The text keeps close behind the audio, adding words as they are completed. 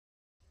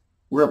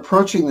We're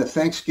approaching the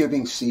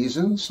Thanksgiving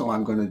season, so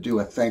I'm going to do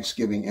a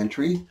Thanksgiving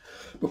entry.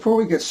 Before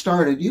we get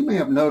started, you may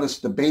have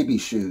noticed the baby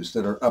shoes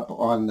that are up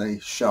on the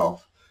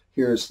shelf.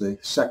 Here's the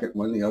second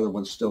one. The other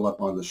one's still up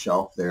on the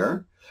shelf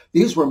there.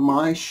 These were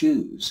my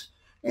shoes.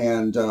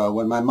 And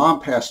when my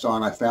mom passed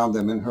on, I found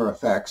them in her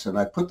effects, and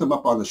I put them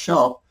up on the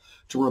shelf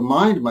to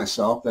remind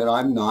myself that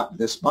I'm not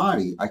this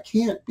body. I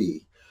can't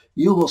be.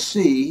 You will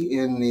see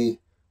in the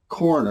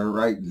corner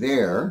right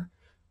there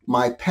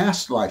my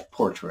past life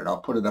portrait. I'll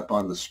put it up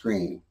on the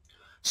screen.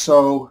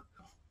 So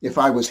if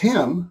I was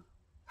him,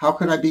 how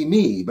could I be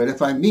me? But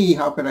if I'm me,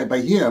 how could I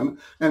be him?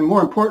 And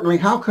more importantly,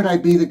 how could I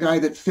be the guy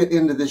that fit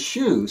into this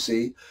shoe,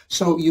 see?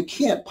 So you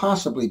can't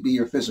possibly be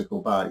your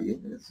physical body.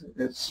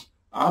 It's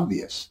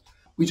obvious.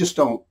 We just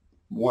don't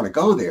want to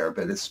go there,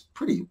 but it's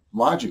pretty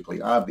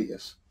logically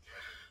obvious.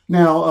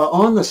 Now,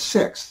 on the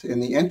 6th, in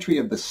the entry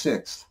of the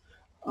 6th,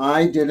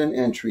 I did an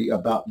entry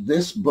about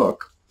this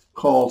book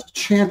called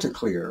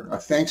Chanticleer, a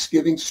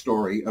Thanksgiving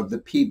story of the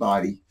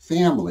Peabody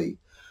family.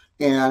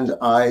 And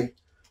I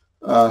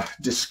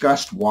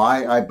discussed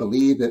why I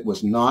believe it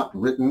was not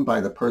written by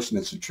the person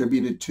it's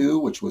attributed to,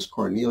 which was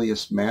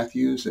Cornelius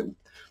Mathews.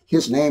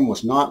 His name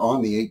was not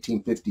on the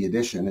 1850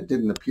 edition. It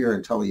didn't appear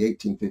until the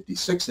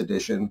 1856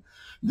 edition.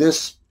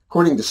 This,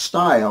 according to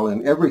style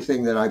and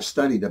everything that I've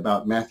studied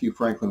about Mathew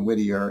Franklin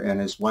Whittier and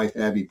his wife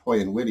Abby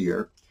Poyen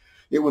Whittier,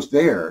 it was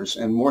theirs,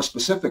 and more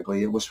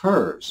specifically, it was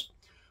hers.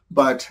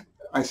 But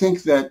I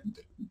think that,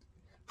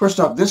 first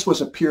off, this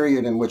was a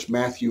period in which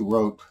Mathew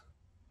wrote,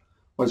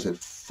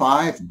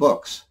 5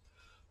 books,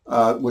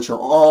 which are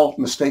all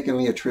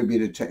mistakenly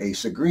attributed to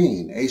Asa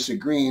Green. Asa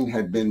Green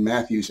had been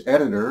Mathew's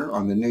editor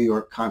on the New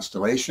York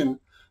Constellation,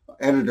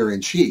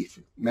 editor-in-chief.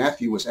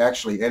 Mathew was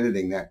actually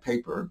editing that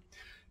paper.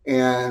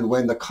 And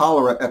when the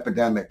cholera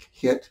epidemic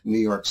hit New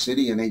York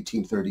City in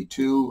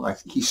 1832,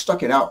 he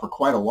stuck it out for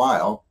quite a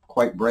while,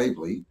 quite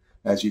bravely,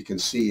 as you can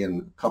see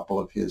in a couple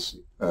of his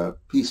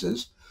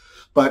pieces.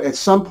 But at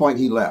some point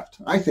he left.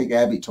 I think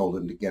Abby told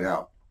him to get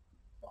out.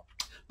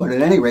 But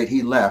at any rate,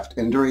 he left.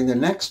 And during the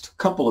next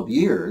couple of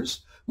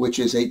years, which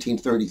is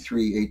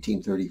 1833,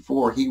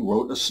 1834, he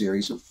wrote a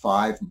series of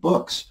 5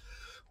 books,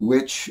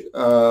 which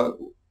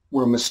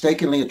were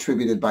mistakenly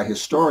attributed by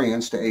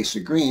historians to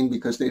Asa Green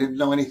because they didn't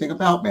know anything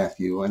about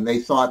Mathew. And they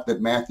thought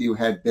that Mathew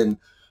had been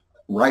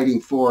writing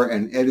for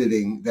and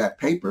editing that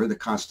paper, the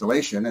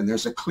Constellation, and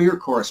there's a clear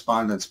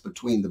correspondence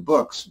between the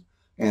books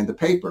and the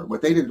paper.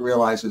 What they didn't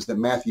realize is that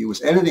Mathew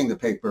was editing the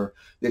paper,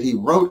 that he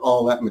wrote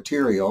all that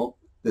material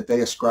that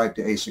they ascribed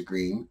to Asa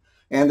Green,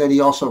 and that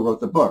he also wrote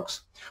the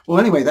books. Well,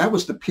 anyway, that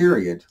was the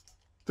period,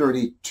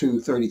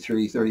 32,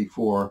 33,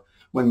 34,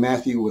 when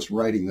Mathew was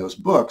writing those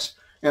books.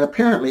 And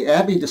apparently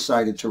Abby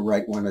decided to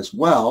write one as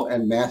well,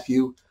 and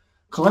Mathew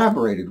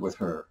collaborated with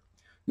her.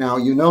 Now,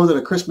 you know that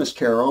A Christmas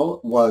Carol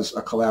was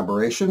a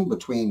collaboration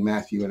between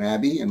Mathew and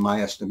Abby, in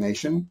my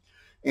estimation,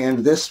 and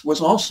this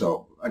was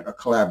also a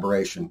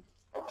collaboration.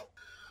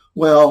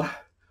 Well,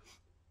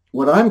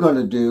 what I'm going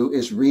to do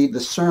is read the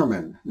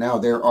sermon. Now,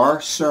 there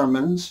are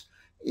sermons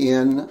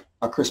in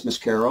A Christmas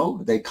Carol.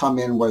 They come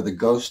in where the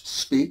ghosts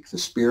speak, the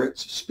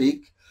spirits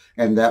speak,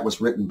 and that was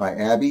written by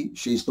Abby.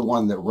 She's the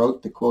one that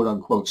wrote the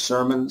quote-unquote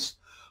sermons.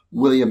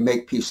 William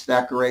Makepeace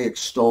Thackeray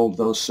extolled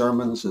those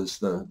sermons as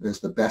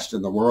the best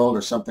in the world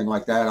or something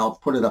like that. I'll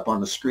put it up on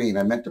the screen.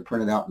 I meant to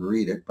print it out and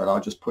read it, but I'll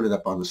just put it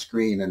up on the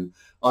screen and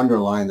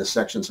underline the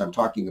sections I'm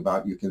talking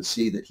about. You can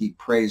see that he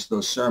praised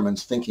those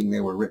sermons thinking they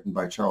were written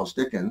by Charles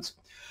Dickens.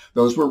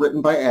 Those were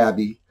written by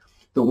Abby.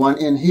 The one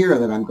in here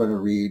that I'm going to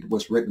read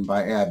was written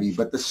by Abby,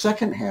 but the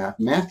second half,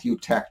 Mathew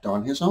tacked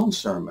on his own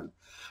sermon.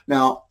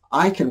 Now,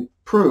 I can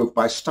prove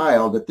by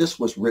style that this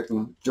was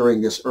written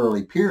during this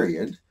early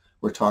period.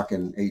 We're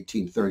talking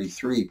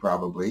 1833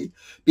 probably,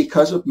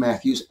 because of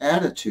Mathew's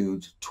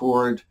attitude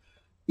toward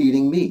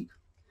eating meat.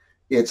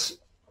 It's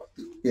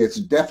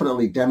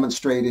definitely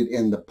demonstrated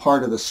in the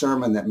part of the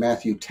sermon that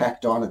Mathew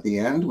tacked on at the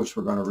end, which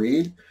we're going to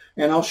read.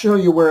 And I'll show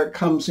you where it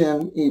comes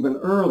in even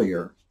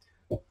earlier.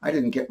 I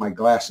didn't get my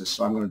glasses,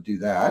 so I'm going to do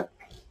that.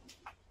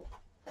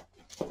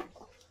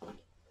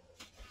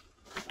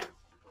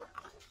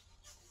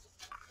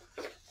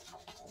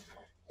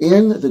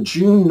 In the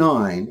June 9,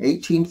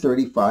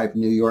 1835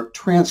 New York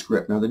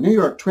Transcript. Now, the New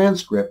York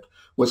Transcript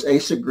was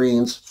Asa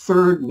Green's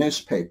 3rd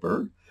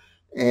newspaper,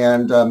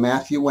 and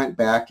Mathew went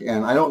back,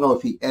 and I don't know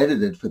if he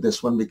edited for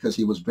this one because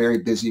he was very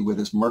busy with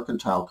his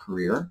mercantile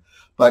career,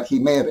 but he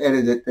may have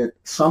edited it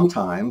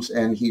sometimes,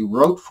 and he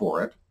wrote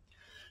for it.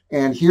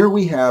 And here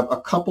we have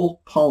a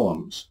couple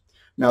poems.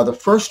 Now, the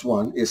first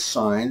one is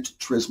signed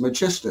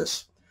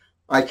Trismegistus.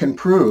 I can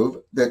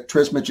prove that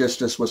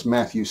Trismegistus was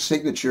Mathew's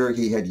signature.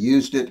 He had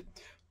used it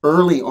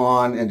early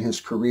on in his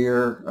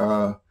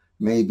career,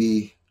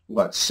 maybe,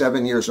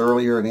 7 years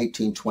earlier in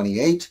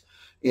 1828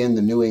 in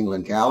the New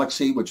England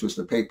Galaxy, which was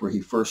the paper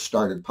he first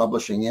started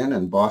publishing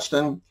in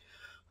Boston.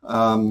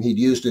 He'd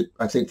used it,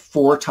 I think,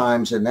 4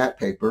 times in that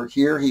paper.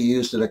 Here he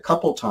used it a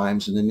couple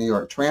times in the New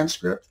York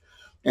Transcript.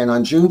 And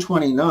on June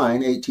 29,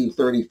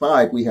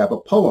 1835, we have a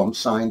poem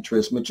signed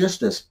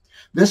Trismegistus.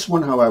 This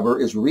one, however,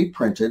 is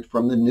reprinted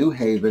from the New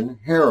Haven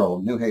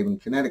Herald, New Haven,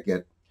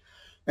 Connecticut.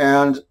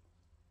 And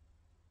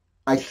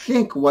I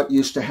think what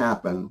used to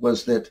happen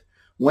was that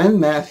when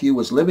Mathew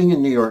was living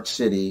in New York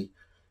City,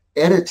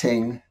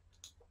 editing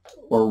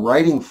or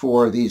writing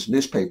for these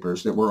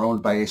newspapers that were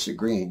owned by Asa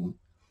Green,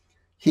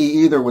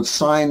 he either would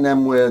sign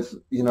them with,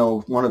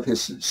 one of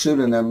his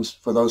pseudonyms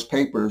for those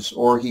papers,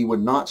 or he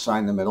would not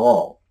sign them at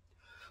all.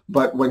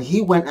 But when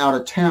he went out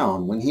of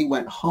town, when he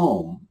went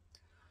home,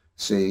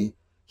 see,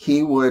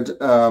 he would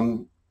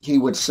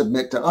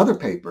submit to other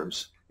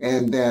papers,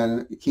 and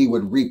then he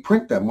would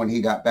reprint them when he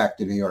got back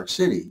to New York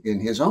City in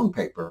his own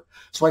paper.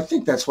 So I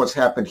think that's what's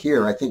happened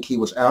here. I think he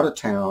was out of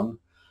town.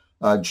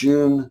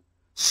 June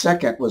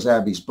 2nd was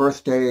Abby's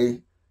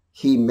birthday.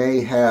 He may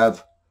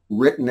have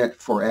written it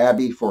for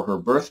Abby for her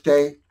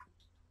birthday,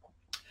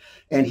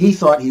 and he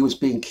thought he was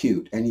being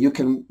cute. And you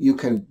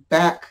can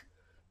back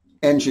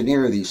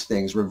engineer these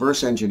things,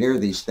 reverse engineer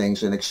these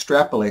things, and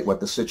extrapolate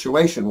what the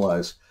situation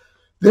was.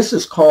 This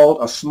is called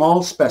a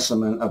small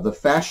specimen of the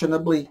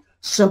fashionably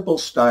simple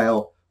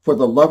style for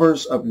the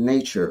lovers of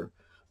nature.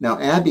 Now,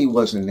 Abby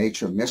was a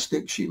nature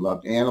mystic. She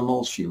loved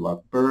animals. She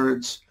loved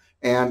birds.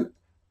 And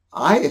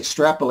I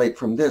extrapolate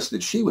from this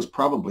that she was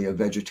probably a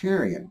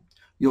vegetarian.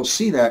 You'll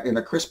see that in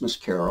A Christmas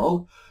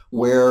Carol,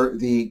 where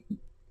the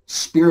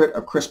spirit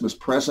of Christmas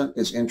present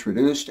is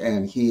introduced,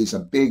 and he's a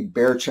big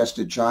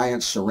bare-chested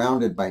giant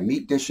surrounded by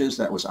meat dishes.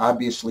 That was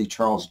obviously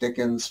Charles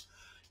Dickens'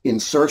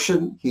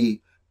 insertion.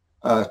 He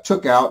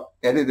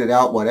edited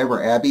out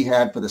whatever Abby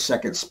had for the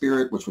second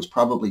spirit, which was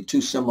probably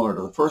too similar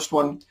to the first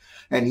one,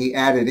 and he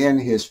added in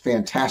his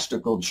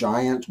fantastical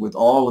giant with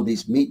all of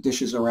these meat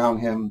dishes around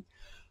him.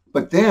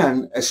 But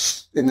then,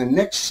 in the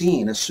next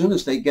scene, as soon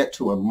as they get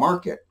to a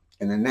market,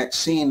 in the next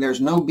scene, there's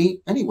no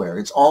meat anywhere.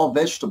 It's all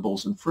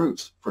vegetables and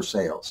fruits for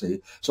sale,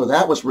 see? So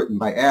that was written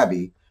by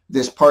Abby.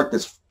 This part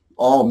that's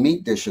all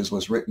meat dishes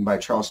was written by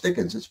Charles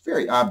Dickens. It's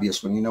very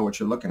obvious when you know what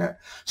you're looking at.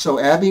 So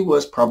Abby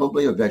was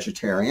probably a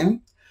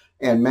vegetarian,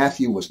 and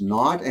Mathew was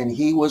not, and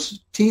he was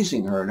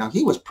teasing her. Now,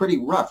 he was pretty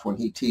rough when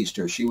he teased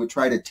her. She would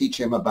try to teach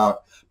him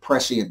about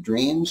prescient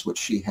dreams, which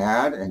she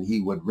had, and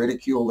he would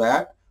ridicule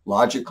that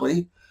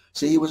logically.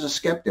 See, he was a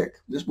skeptic.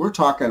 We're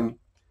talking...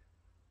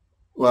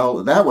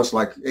 Well, that was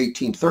like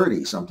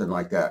 1830, something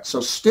like that. So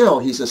still,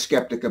 he's a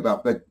skeptic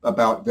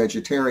about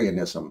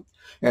vegetarianism.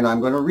 And I'm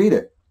going to read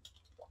it.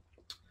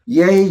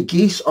 Yea,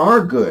 geese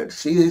are good.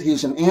 See,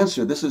 he's an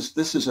answer. This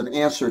is an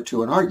answer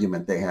to an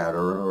argument they had,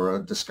 or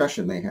a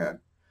discussion they had.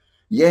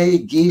 Yea,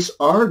 geese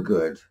are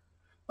good.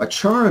 A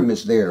charm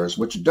is theirs,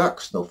 which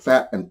ducks, though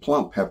fat and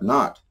plump, have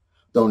not,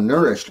 though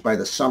nourished by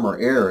the summer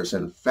airs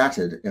and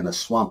fatted in a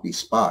swampy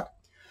spot.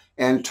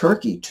 And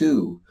turkey,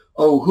 too.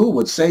 Oh, who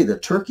would say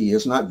that turkey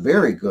is not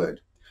very good?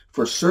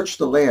 For search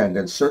the land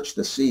and search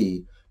the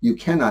sea, you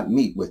cannot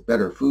meet with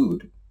better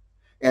food.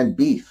 And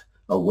beef,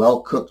 a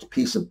well-cooked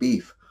piece of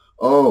beef.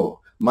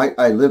 Oh, might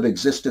I live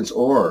existence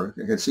o'er.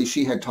 You can see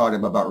she had taught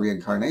him about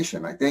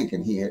reincarnation, I think,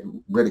 and he had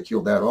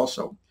ridiculed that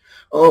also.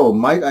 Oh,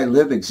 might I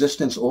live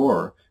existence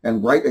o'er,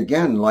 and write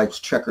again life's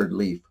checkered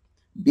leaf.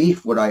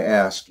 Beef would I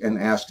ask, and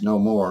ask no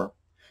more.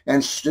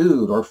 And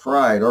stewed, or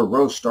fried, or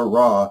roast, or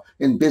raw,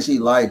 in busy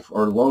life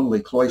or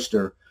lonely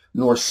cloister,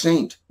 nor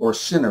saint or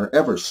sinner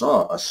ever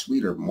saw a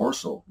sweeter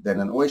morsel than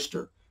an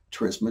oyster.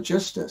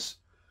 Trismegistus.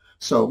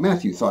 So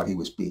Mathew thought he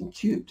was being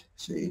cute,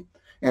 see?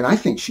 And I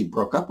think she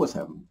broke up with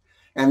him.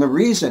 And the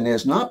reason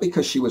is not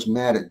because she was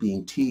mad at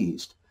being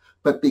teased,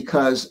 but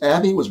because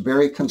Abby was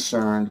very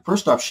concerned.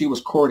 First off, she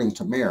was courting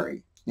to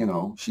marry.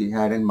 She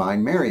had in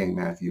mind marrying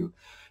Mathew.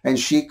 And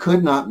she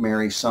could not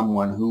marry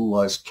someone who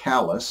was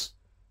callous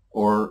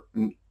or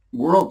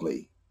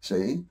worldly,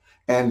 see?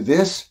 And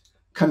this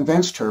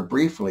convinced her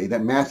briefly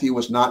that Mathew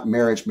was not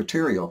marriage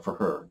material for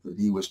her, that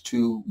he was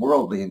too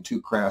worldly and too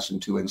crass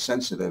and too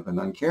insensitive and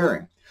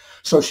uncaring.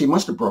 So she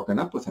must have broken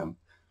up with him,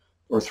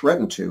 or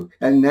threatened to.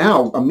 And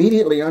now,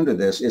 immediately under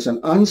this is an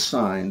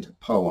unsigned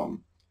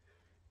poem.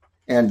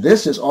 And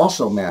this is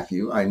also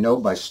Mathew, I know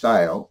by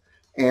style,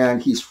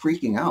 and he's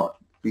freaking out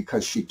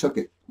because she took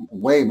it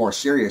way more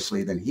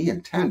seriously than he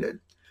intended.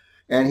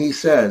 And he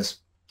says,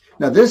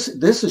 now this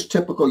is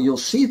typical. You'll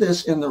see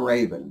this in The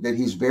Raven, that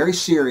he's very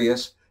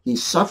serious.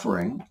 He's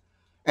suffering,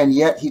 and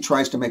yet he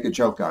tries to make a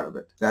joke out of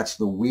it. That's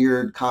the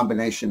weird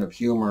combination of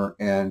humor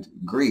and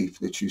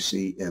grief that you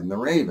see in The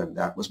Raven.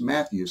 That was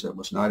Mathew's. It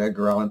was not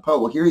Edgar Allan Poe.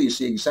 Well, here you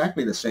see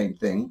exactly the same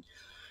thing.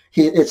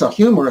 It's a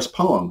humorous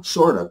poem,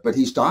 sort of, but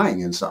he's dying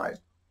inside.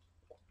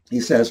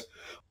 He says,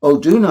 oh,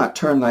 do not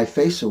turn thy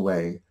face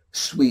away,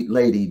 sweet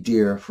lady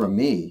dear, from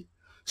me.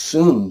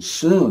 Soon,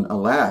 soon,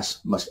 alas,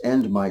 must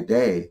end my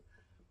day,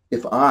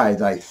 if I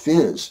thy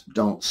phiz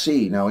don't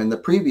see. Now, in the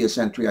previous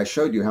entry, I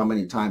showed you how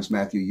many times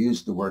Mathew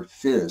used the word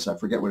phiz. I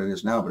forget what it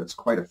is now, but it's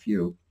quite a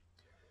few.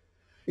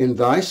 In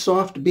thy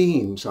soft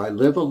beams I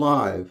live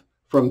alive,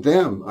 from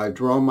them I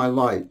draw my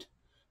light,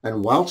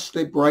 and whilst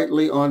they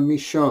brightly on me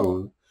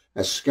shone,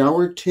 as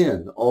scoured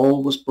tin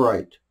all was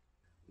bright.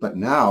 But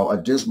now a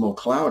dismal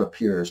cloud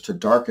appears to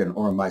darken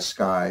o'er my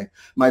sky.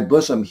 My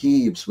bosom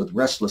heaves with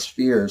restless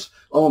fears.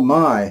 Oh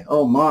my,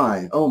 oh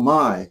my, oh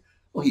my.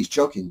 Well, he's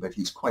joking, but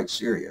he's quite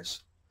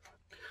serious.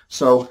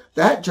 So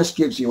that just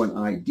gives you an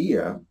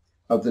idea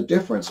of the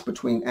difference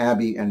between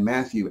Abby and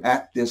Mathew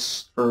at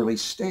this early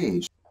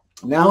stage.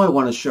 Now I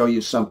want to show you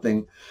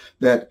something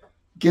that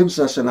gives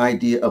us an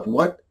idea of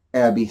what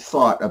Abby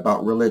thought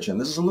about religion.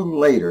 This is a little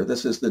later.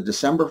 This is the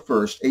December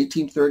 1st,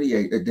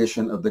 1838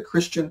 edition of the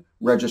Christian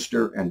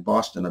Register and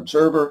Boston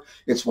Observer.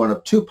 It's one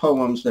of two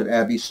poems that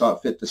Abby saw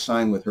fit to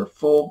sign with her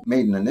full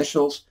maiden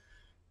initials,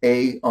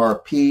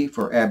 A.R.P.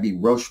 for Abby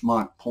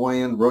Rochemont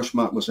Poyen.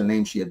 Rochemont was a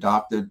name she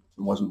adopted.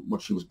 It wasn't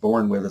what she was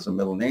born with as a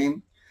middle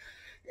name.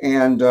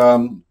 And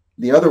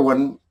the other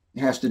one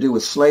has to do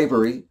with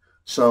slavery.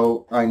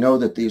 So I know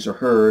that these are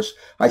hers.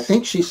 I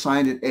think she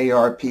signed it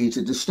A.R.P.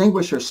 to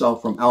distinguish herself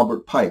from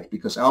Albert Pike,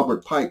 because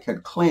Albert Pike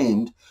had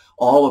claimed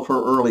all of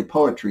her early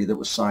poetry that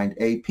was signed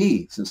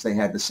A.P. since they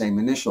had the same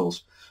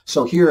initials.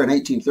 So here in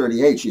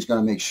 1838, she's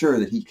going to make sure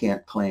that he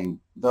can't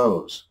claim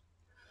those.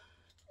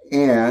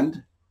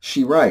 And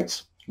she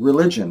writes,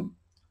 religion.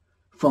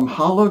 From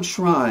hallowed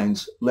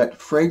shrines let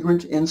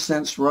fragrant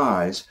incense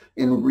rise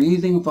in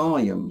wreathing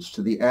volumes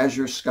to the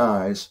azure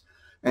skies,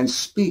 and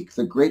speak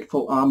the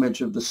grateful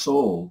homage of the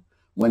soul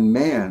when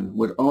man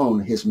would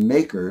own his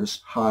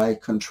Maker's high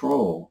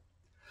control.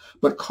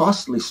 But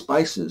costly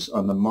spices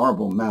on the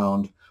marble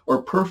mound,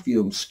 or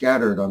perfume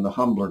scattered on the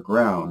humbler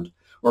ground,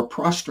 or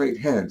prostrate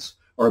heads,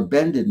 or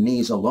bended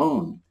knees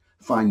alone,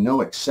 find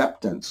no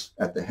acceptance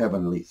at the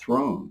heavenly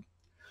throne.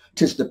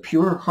 'Tis the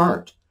pure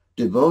heart,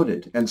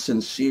 devoted and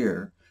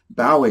sincere,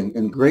 bowing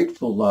in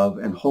grateful love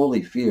and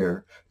holy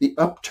fear, the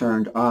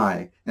upturned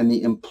eye and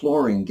the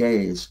imploring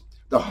gaze,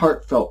 the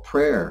heartfelt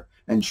prayer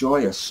and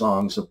joyous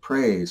songs of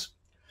praise.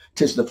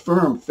 'Tis the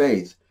firm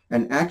faith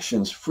and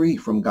actions free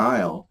from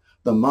guile,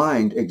 the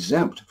mind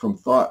exempt from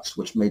thoughts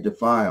which may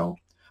defile,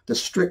 the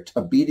strict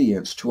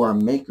obedience to our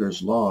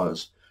Maker's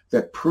laws,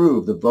 that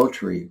prove the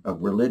votary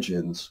of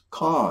religion's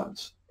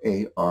cause.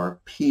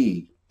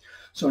 A.R.P.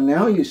 So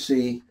now you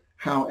see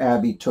how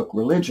Abby took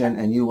religion,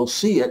 and you will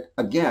see it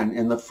again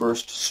in the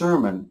first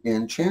sermon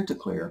in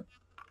Chanticleer.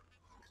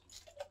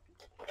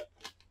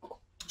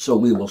 So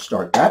we will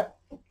start that.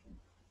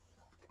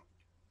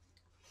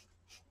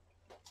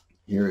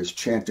 Here is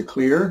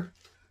Chanticleer,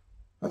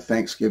 a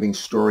Thanksgiving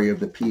story of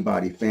the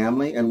Peabody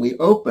family. And we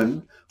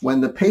open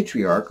when the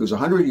patriarch, who's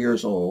 100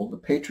 years old, the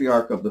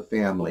patriarch of the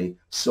family,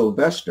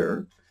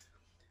 Sylvester,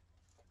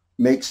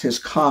 makes his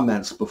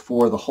comments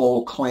before the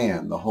whole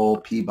clan, the whole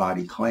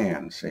Peabody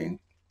clan, see?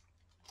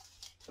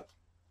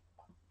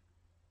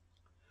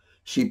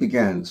 She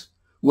begins,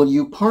 will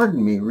you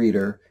pardon me,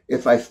 reader,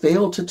 if I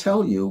fail to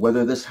tell you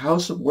whether this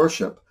house of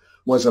worship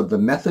was of the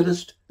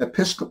Methodist,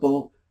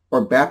 Episcopal,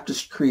 or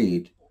Baptist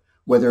creed,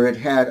 whether it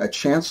had a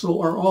chancel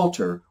or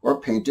altar or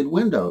painted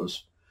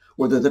windows,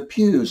 whether the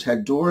pews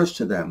had doors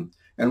to them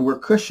and were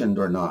cushioned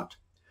or not,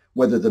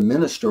 whether the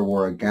minister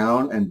wore a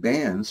gown and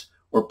bands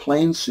or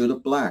plain suit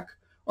of black,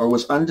 or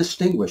was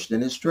undistinguished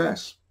in his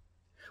dress.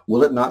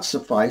 Will it not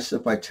suffice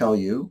if I tell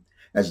you,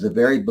 as the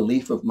very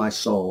belief of my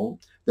soul,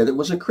 that it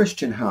was a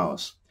Christian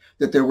house,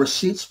 that there were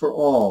seats for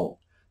all,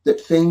 that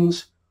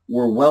things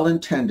were well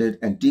intended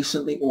and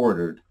decently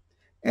ordered,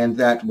 and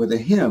that with a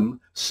hymn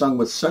sung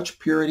with such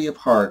purity of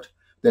heart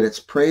that its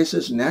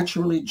praises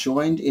naturally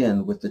joined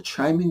in with the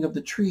chiming of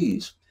the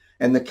trees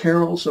and the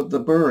carols of the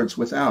birds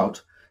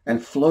without,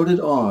 and floated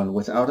on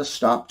without a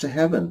stop to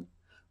heaven,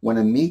 when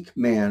a meek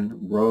man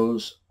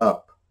rose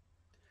up.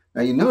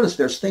 Now you notice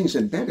there's things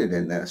embedded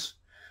in this.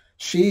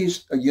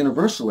 She's a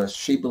universalist.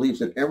 She believes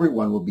that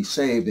everyone will be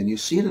saved, and you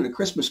see it in a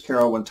Christmas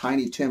carol when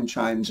Tiny Tim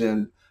chimes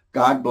in,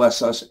 God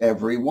bless us,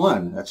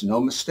 everyone. That's no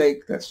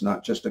mistake. That's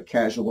not just a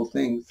casual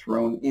thing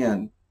thrown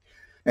in.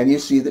 And you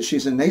see that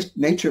she's a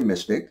nature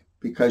mystic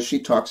because she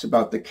talks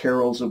about the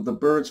carols of the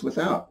birds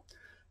without.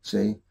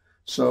 See?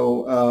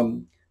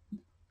 So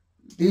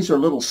these are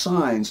little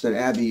signs that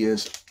Abby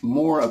is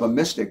more of a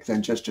mystic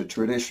than just a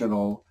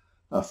traditional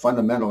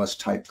fundamentalist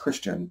type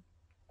Christian.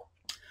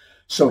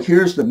 So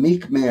here's the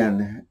meek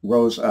man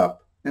rose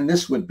up, and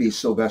this would be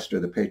Sylvester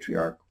the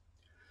patriarch.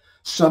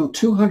 Some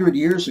 200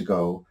 years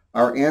ago,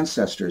 our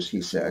ancestors,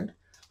 he said,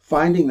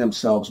 finding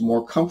themselves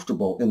more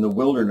comfortable in the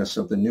wilderness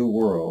of the New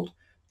World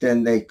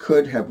than they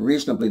could have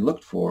reasonably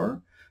looked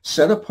for,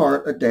 set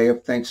apart a day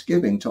of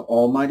thanksgiving to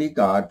Almighty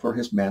God for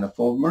his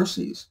manifold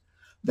mercies.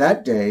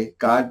 That day,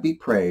 God be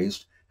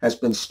praised, has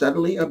been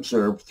steadily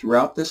observed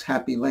throughout this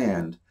happy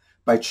land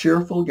by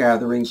cheerful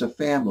gatherings of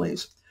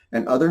families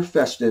and other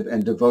festive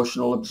and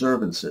devotional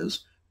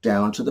observances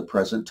down to the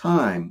present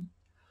time.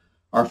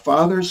 Our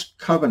fathers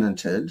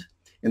covenanted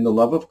in the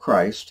love of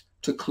Christ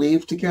to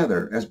cleave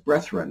together as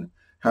brethren,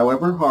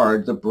 however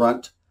hard the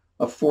brunt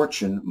of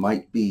fortune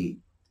might be.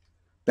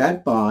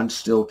 That bond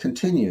still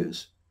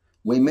continues.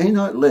 We may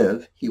not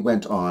live, he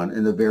went on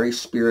in the very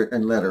spirit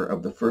and letter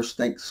of the first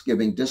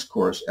Thanksgiving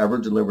discourse ever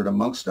delivered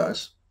amongst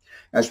us,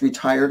 as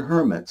retired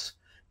hermits,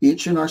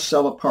 each in our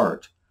cell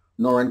apart,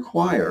 nor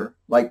inquire,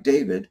 like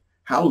David,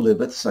 How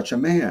liveth such a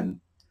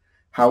man?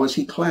 How is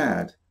he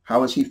clad?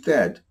 How is he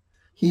fed?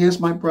 He is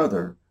my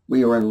brother.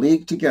 We are in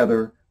league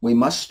together. We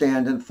must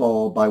stand and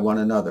fall by one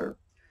another.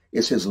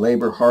 Is his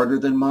labor harder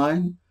than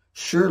mine?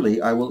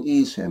 Surely I will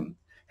ease him.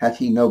 Hath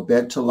he no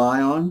bed to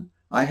lie on?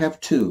 I have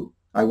two.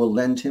 I will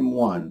lend him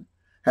one.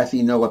 Hath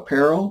he no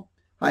apparel?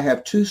 I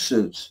have two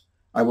suits.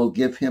 I will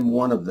give him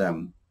one of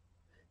them.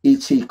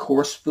 Eats he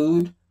coarse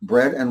food,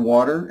 bread and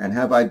water, and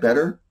have I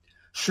better?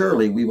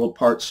 Surely we will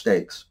part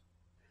stakes.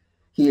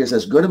 He is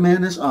as good a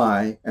man as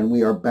I, and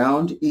we are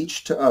bound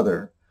each to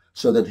other,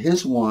 so that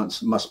his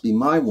wants must be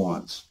my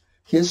wants,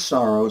 his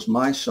sorrows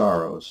my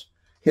sorrows,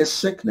 his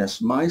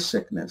sickness my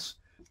sickness,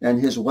 and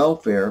his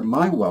welfare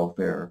my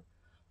welfare.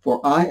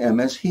 For I am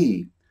as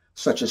he.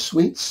 Such a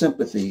sweet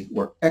sympathy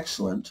were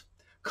excellent,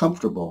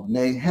 comfortable,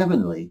 nay,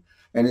 heavenly,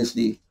 and is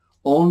the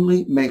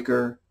only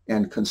maker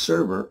and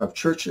conserver of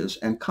churches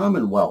and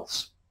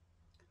commonwealths.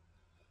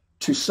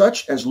 To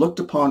such as looked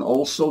upon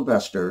old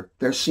Sylvester,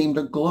 there seemed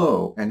a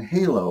glow and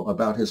halo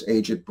about his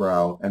aged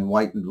brow and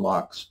whitened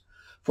locks,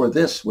 for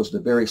this was the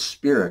very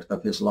spirit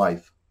of his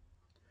life.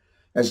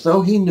 As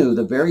though he knew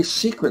the very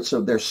secrets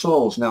of their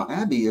souls. Now,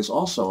 Abby is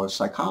also a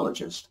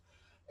psychologist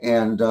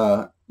and,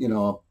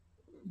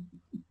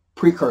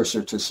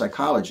 precursor to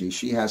psychology.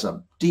 She has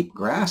a deep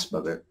grasp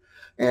of it.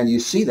 And you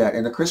see that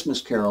in A Christmas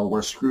Carol,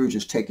 where Scrooge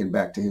is taken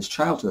back to his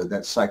childhood,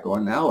 that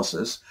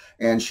psychoanalysis,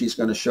 and she's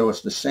going to show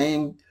us the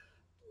same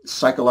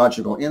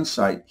psychological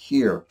insight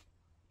here.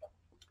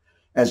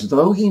 As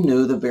though he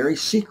knew the very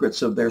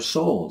secrets of their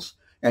souls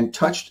and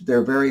touched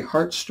their very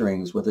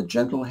heartstrings with a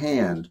gentle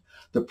hand,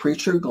 the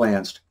preacher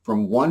glanced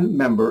from one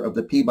member of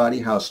the Peabody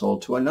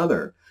household to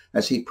another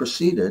as he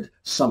proceeded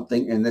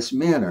something in this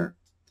manner.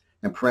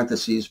 In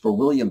parentheses for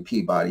William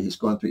Peabody, he's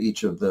going through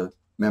each of the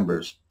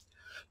members.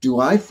 Do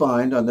I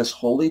find on this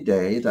holy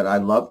day that I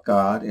love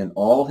God in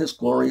all his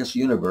glorious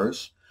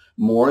universe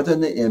more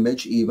than the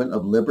image even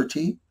of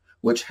liberty,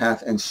 which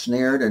hath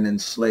ensnared and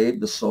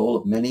enslaved the soul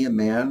of many a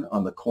man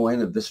on the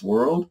coin of this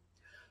world?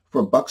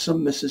 For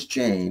buxom Mrs.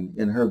 Jane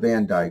in her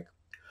Vandyke,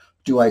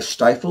 do I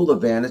stifle the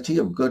vanity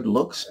of good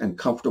looks and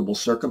comfortable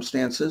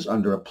circumstances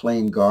under a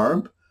plain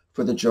garb?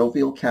 For the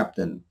jovial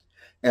captain,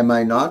 am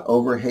I not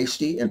over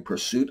hasty in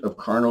pursuit of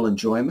carnal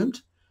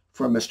enjoyment?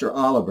 For Mr.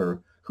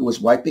 Oliver, who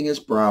was wiping his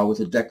brow with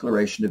the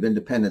Declaration of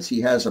Independence.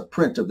 He has a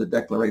print of the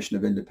Declaration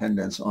of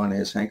Independence on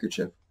his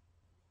handkerchief.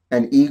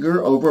 And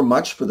eager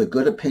overmuch for the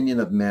good opinion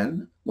of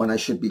men, when I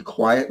should be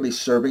quietly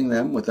serving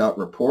them without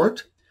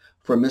report?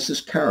 For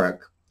Mrs.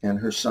 Carrick and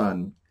her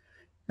son.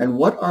 And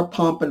what are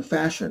pomp and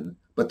fashion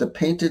but the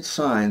painted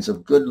signs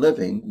of good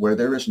living where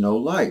there is no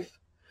life?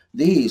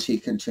 These, he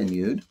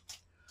continued,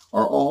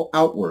 are all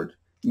outward,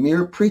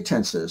 mere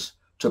pretenses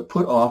to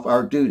put off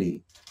our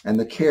duty and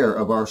the care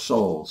of our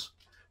souls.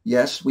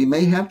 Yes, we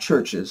may have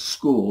churches,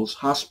 schools,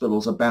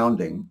 hospitals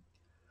abounding,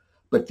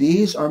 but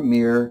these are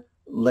mere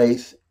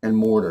lath and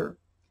mortar.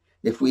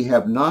 If we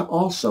have not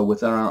also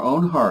within our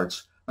own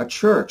hearts a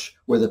church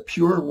where the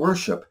pure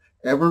worship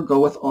ever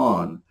goeth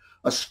on,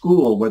 a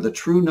school where the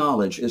true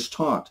knowledge is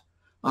taught,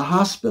 a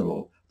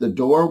hospital, the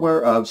door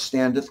whereof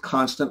standeth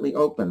constantly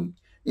open,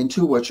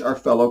 into which our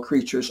fellow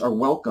creatures are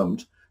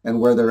welcomed, and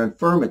where their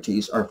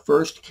infirmities are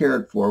first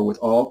cared for with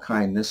all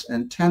kindness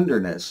and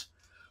tenderness.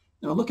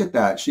 Now look at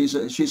that. She's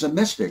a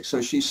mystic.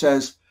 So she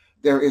says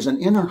there is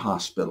an inner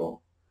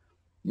hospital,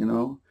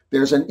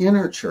 there's an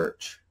inner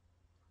church.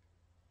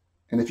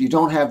 And if you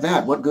don't have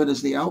that, what good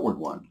is the outward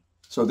one?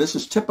 So this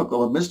is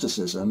typical of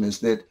mysticism, is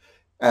that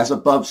as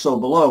above, so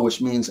below,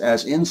 which means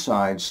as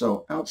inside,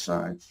 so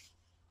outside.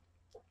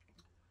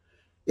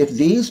 If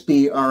these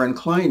be our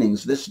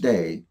inclinings this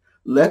day,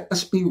 let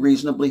us be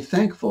reasonably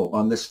thankful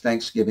on this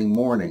Thanksgiving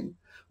morning.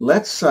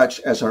 Let such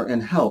as are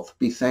in health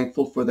be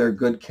thankful for their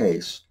good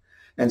case,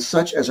 and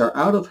such as are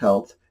out of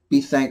health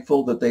be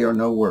thankful that they are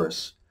no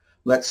worse.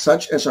 Let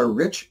such as are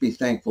rich be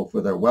thankful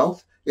for their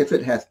wealth, if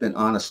it hath been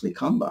honestly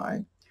come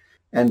by.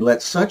 And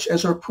let such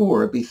as are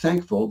poor be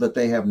thankful that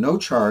they have no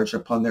charge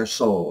upon their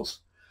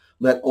souls.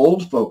 Let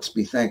old folks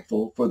be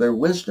thankful for their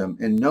wisdom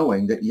in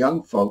knowing that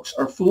young folks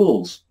are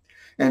fools.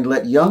 And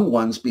let young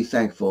ones be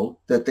thankful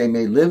that they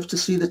may live to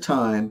see the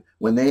time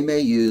when they may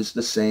use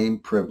the same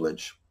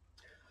privilege.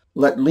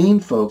 Let lean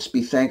folks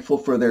be thankful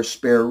for their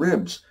spare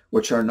ribs,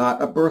 which are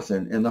not a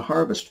burthen in the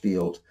harvest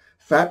field.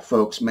 Fat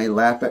folks may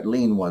laugh at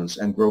lean ones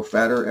and grow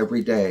fatter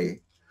every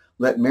day.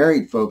 Let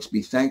married folks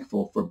be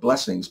thankful for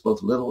blessings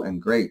both little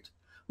and great.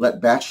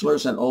 Let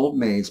bachelors and old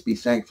maids be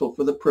thankful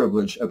for the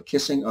privilege of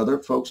kissing other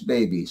folks'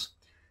 babies,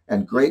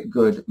 and great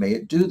good may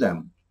it do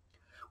them.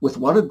 With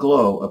what a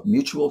glow of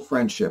mutual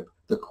friendship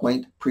the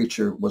quaint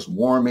preacher was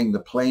warming the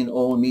plain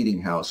old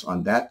meeting house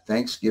on that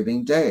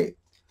Thanksgiving day.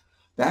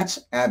 That's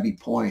Abby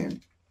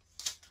Poyen,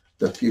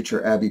 the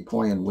future Abby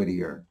Poyen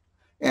Whittier.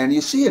 And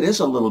you see, it is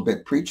a little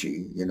bit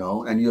preachy,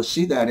 and you'll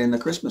see that in the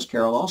Christmas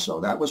Carol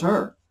also. That was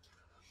her.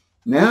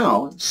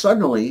 Now,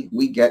 suddenly,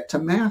 we get to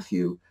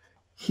Matthew.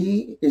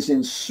 He is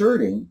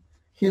inserting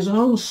his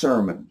own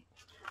sermon.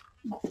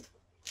 I'm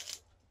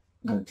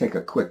going to take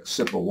a quick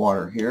sip of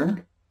water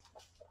here.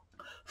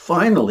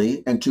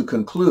 Finally, and to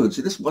conclude,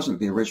 see, this wasn't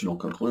the original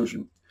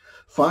conclusion.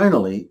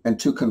 Finally, and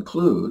to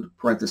conclude,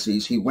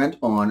 parentheses, he went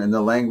on in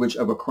the language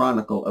of a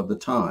chronicle of the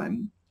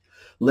time,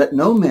 let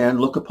no man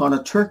look upon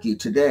a turkey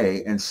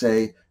today and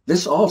say,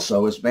 this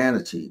also is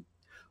vanity.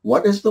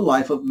 What is the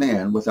life of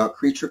man without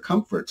creature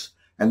comforts,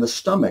 and the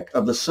stomach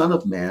of the Son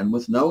of Man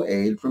with no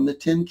aid from the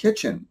tin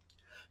kitchen?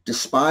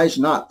 Despise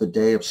not the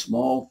day of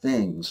small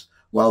things,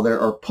 while there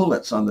are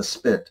pullets on the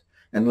spit,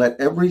 and let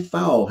every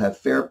fowl have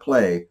fair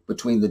play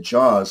between the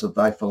jaws of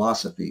thy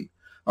philosophy.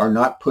 Are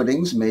not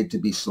puddings made to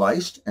be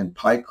sliced, and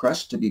pie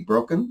crust to be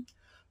broken?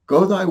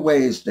 Go thy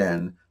ways,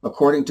 then,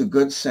 according to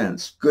good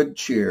sense, good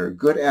cheer,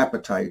 good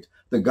appetite,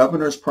 the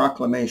governor's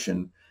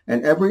proclamation,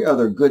 and every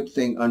other good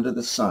thing under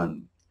the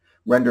sun.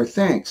 Render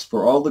thanks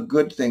for all the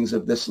good things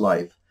of this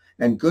life,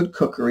 and good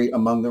cookery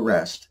among the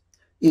rest.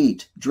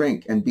 Eat,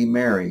 drink, and be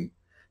merry.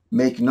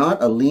 Make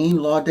not a lean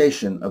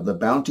laudation of the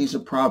bounties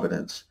of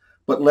providence,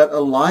 but let a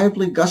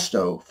lively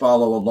gusto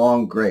follow a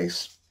long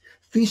grace.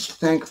 Feast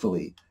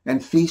thankfully,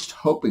 and feast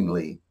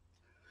hopingly.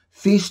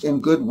 Feast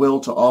in goodwill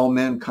to all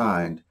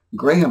mankind,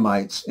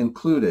 Grahamites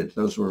included.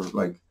 Those were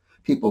like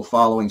people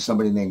following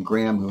somebody named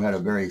Graham who had a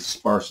very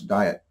sparse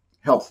diet,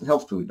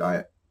 health food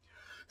diet.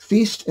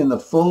 Feast in the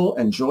full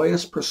and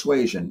joyous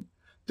persuasion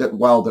that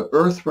while the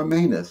earth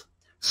remaineth,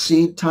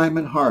 seed time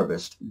and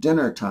harvest,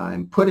 dinner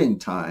time, pudding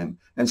time,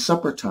 and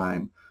supper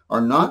time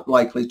are not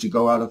likely to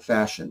go out of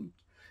fashion.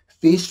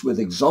 Feast with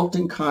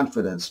exulting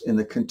confidence in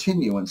the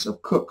continuance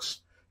of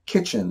cooks,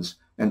 kitchens,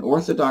 and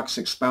orthodox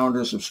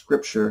expounders of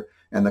Scripture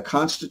and the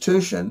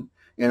Constitution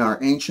in our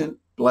ancient,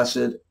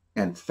 blessed,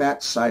 and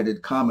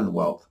fat-sided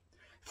Commonwealth.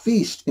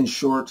 Feast, in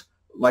short,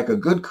 like a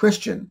good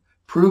Christian,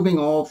 proving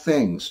all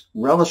things,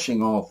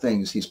 relishing all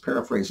things. He's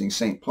paraphrasing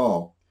St.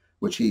 Paul,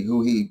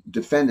 who he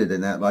defended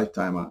in that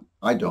lifetime.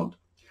 I don't.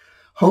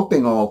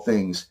 Hoping all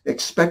things,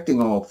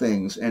 expecting all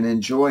things, and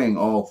enjoying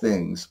all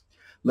things.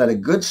 Let a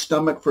good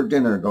stomach for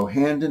dinner go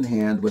hand in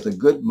hand with a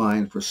good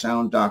mind for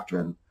sound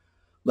doctrine.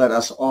 Let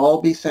us all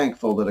be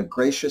thankful that a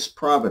gracious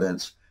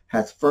providence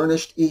hath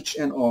furnished each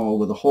and all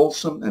with a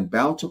wholesome and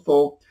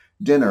bountiful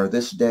dinner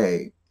this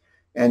day.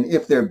 And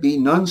if there be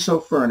none so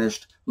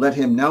furnished, let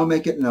him now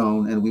make it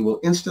known, and we will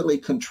instantly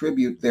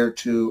contribute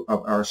thereto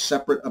of our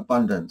separate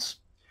abundance.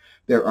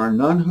 There are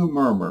none who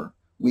murmur.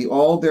 We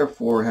all,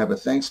 therefore, have a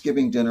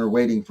Thanksgiving dinner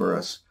waiting for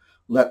us.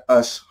 Let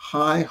us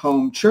hie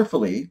home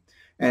cheerfully,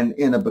 and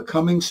in a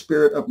becoming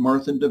spirit of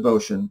mirth and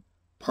devotion,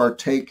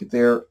 partake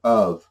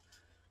thereof.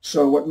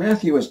 So what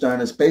Mathew has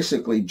done is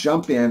basically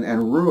jump in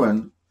and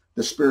ruin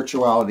the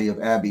spirituality of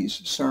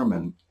Abby's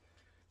sermon.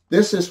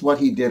 This is what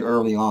he did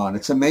early on.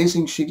 It's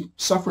amazing she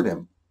suffered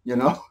him,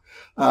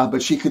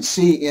 but she could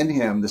see in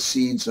him the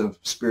seeds of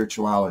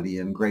spirituality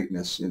and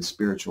greatness in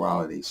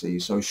spirituality. See,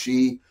 so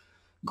she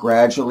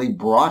gradually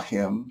brought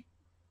him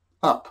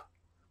up.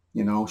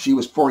 She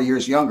was 4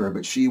 years younger,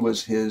 but she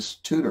was his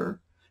tutor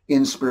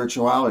in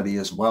spirituality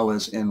as well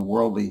as in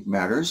worldly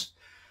matters,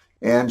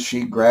 and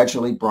she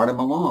gradually brought him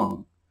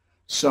along.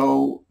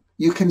 So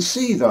you can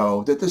see,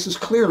 though, that this is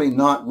clearly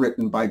not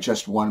written by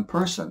just one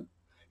person.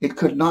 It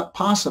could not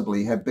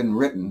possibly have been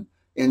written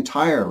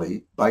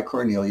entirely by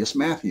Cornelius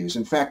Mathews.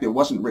 In fact, it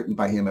wasn't written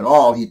by him at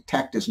all. He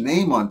tacked his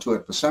name onto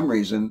it for some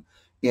reason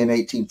in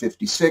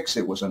 1856.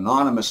 It was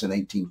anonymous in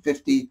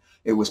 1850.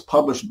 It was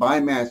published by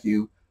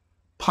Mathew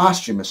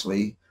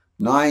posthumously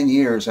 9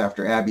 years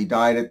after Abby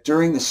died,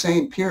 during the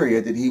same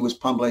period that he was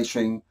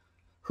publishing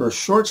her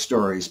short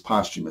stories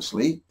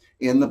posthumously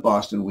in the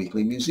Boston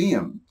Weekly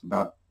Museum,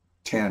 about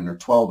 10 or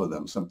 12 of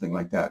them, something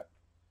like that.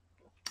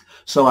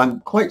 So I'm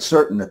quite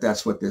certain that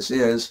that's what this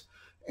is.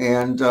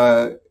 And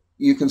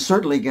you can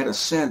certainly get a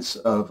sense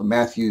of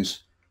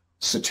Mathew's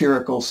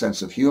satirical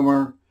sense of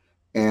humor,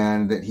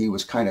 and that he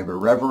was kind of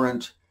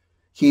irreverent.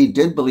 He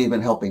did believe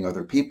in helping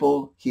other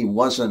people. He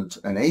wasn't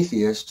an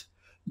atheist,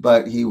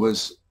 but he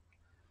was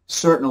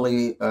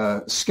certainly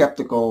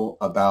skeptical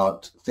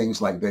about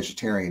things like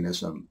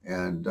vegetarianism.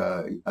 And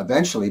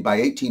eventually, by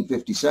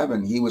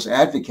 1857, he was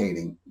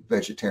advocating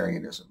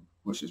vegetarianism,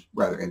 which is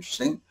rather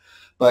interesting.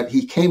 But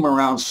he came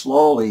around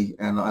slowly,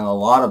 and a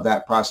lot of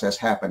that process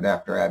happened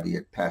after Abby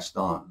had passed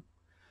on.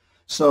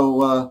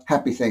 So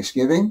happy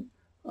Thanksgiving.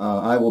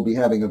 I will be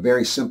having a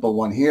very simple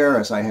one here,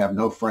 as I have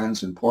no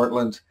friends in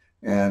Portland.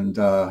 And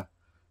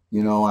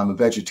I'm a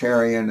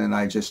vegetarian, and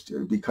I just,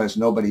 because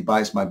nobody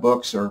buys my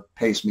books or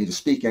pays me to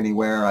speak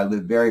anywhere, I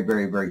live very,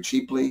 very, very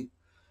cheaply.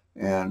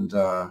 And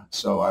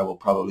so I will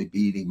probably be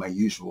eating my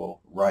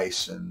usual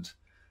rice and,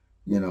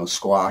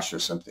 squash or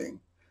something.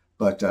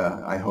 But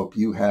I hope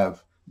you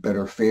have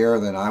better fare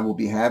than I will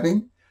be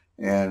having.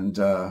 And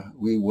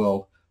we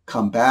will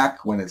come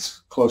back when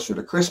it's closer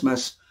to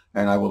Christmas,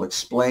 and I will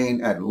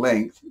explain at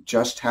length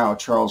just how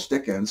Charles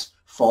Dickens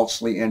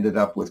falsely ended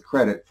up with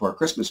credit for A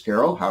Christmas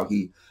Carol, how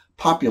he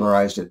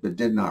popularized it but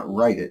did not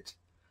write it.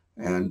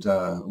 And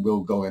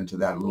we'll go into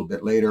that a little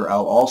bit later.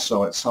 I'll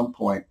also at some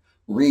point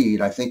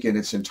read, I think in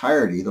its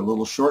entirety, the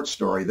little short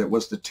story that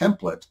was the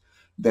template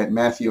that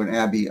Matthew and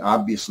Abby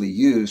obviously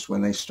used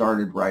when they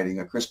started writing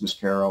A Christmas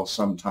Carol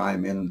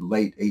sometime in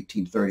late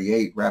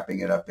 1838, wrapping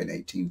it up in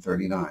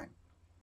 1839.